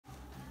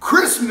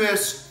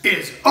Christmas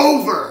is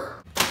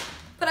over.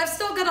 But I've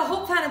still got a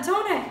whole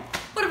panettone.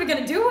 What are we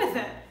gonna do with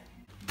it?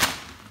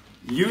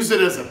 Use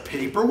it as a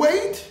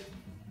paperweight?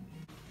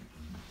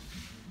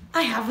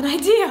 I have an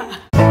idea.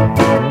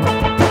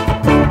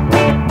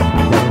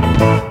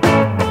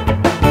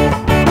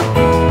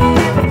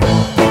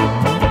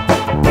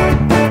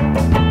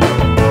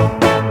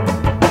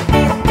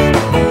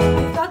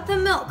 We've got the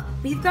milk,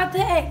 we've got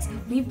the eggs,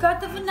 we've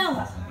got the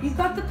vanilla, we've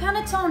got the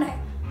panettone.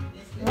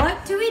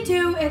 What do we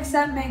do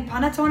except make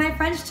panettone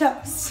French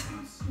toast?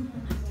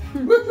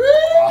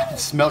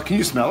 Can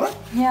you smell it?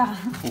 Yeah.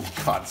 Oh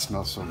God, it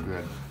smells so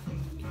good.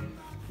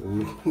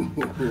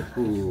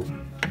 Ooh.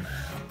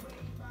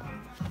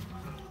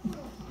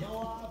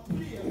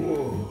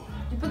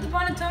 You put the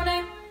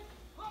panettone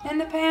in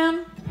the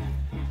pan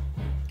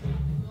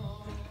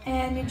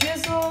and you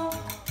drizzle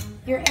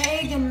your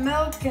egg and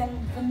milk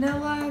and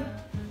vanilla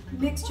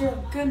mixture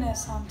of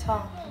goodness on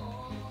top.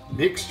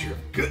 Mixture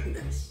of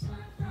goodness.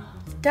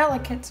 It's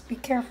delicate, so be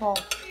careful.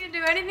 You can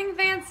do anything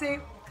fancy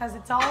because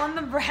it's all in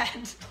the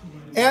bread.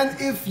 And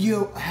if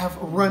you have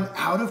run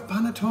out of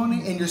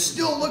panettone and you're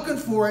still looking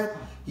for it,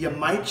 you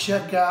might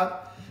check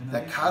out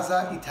the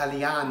Casa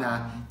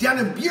Italiana down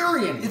in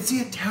Burien. It's the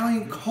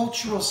Italian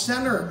cultural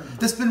center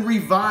that's been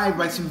revived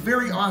by some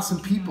very awesome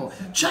people.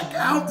 Check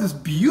out this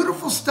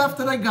beautiful stuff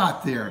that I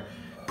got there.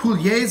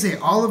 Pugliese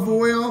olive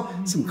oil,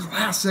 some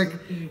classic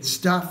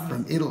stuff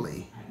from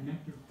Italy.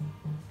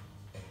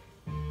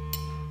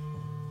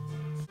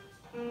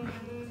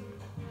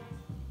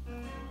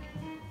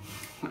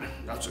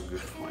 That's a good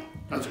one.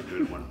 That's a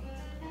good one.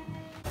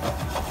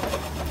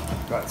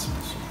 God, it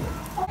smells so good.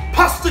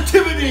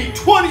 PASTATIVITY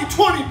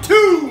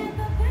 2022!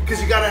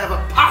 Because you gotta have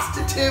a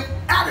positive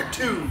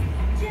attitude.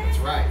 That's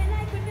right.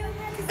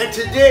 And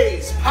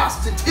today's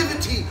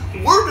PASTATIVITY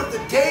word of the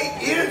day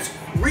is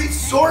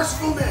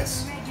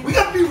resourcefulness. We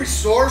gotta be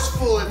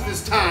resourceful at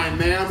this time,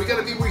 man. We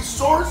gotta be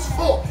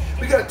resourceful.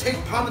 We gotta take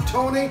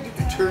panettone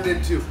and turn it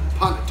into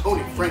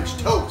panettone French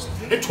toast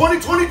in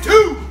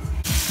 2022!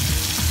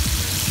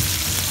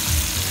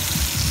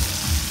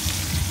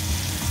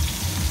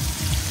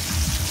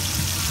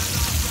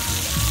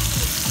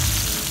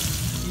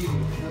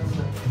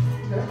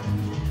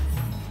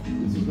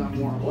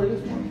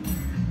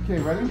 Okay,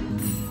 ready?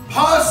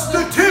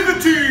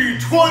 PASTATIVITY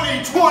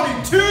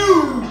 2022!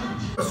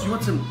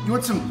 You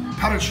want some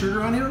powdered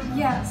sugar on here?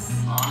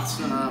 Yes.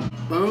 Awesome.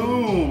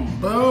 Boom,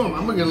 boom.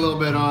 I'm gonna get a little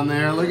bit on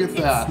there. Look at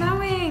that. It's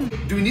snowing.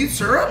 Do we need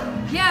syrup?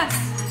 Yes.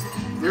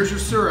 There's your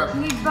syrup.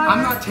 You need butter.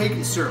 I'm not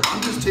taking syrup.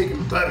 I'm just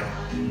taking butter.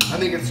 I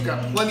think it's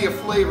got plenty of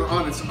flavor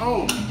on its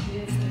own.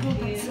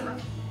 Syrup.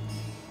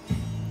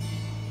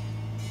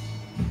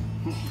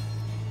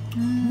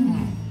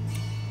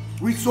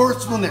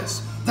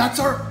 Resourcefulness. That's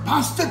our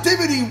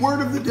PASTATIVITY word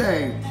of the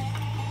day.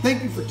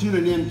 Thank you for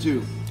tuning in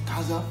to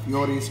Casa,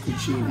 Fiore's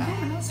Cucina.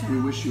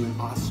 We wish you an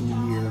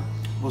awesome year.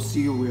 We'll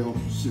see you real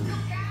soon.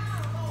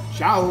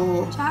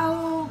 Ciao.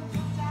 Ciao.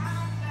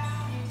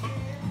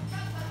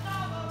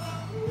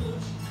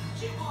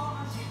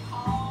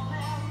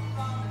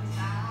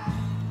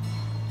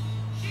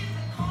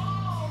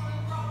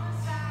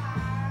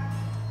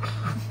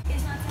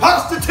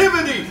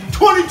 PASTATIVITY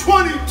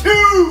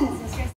 2022!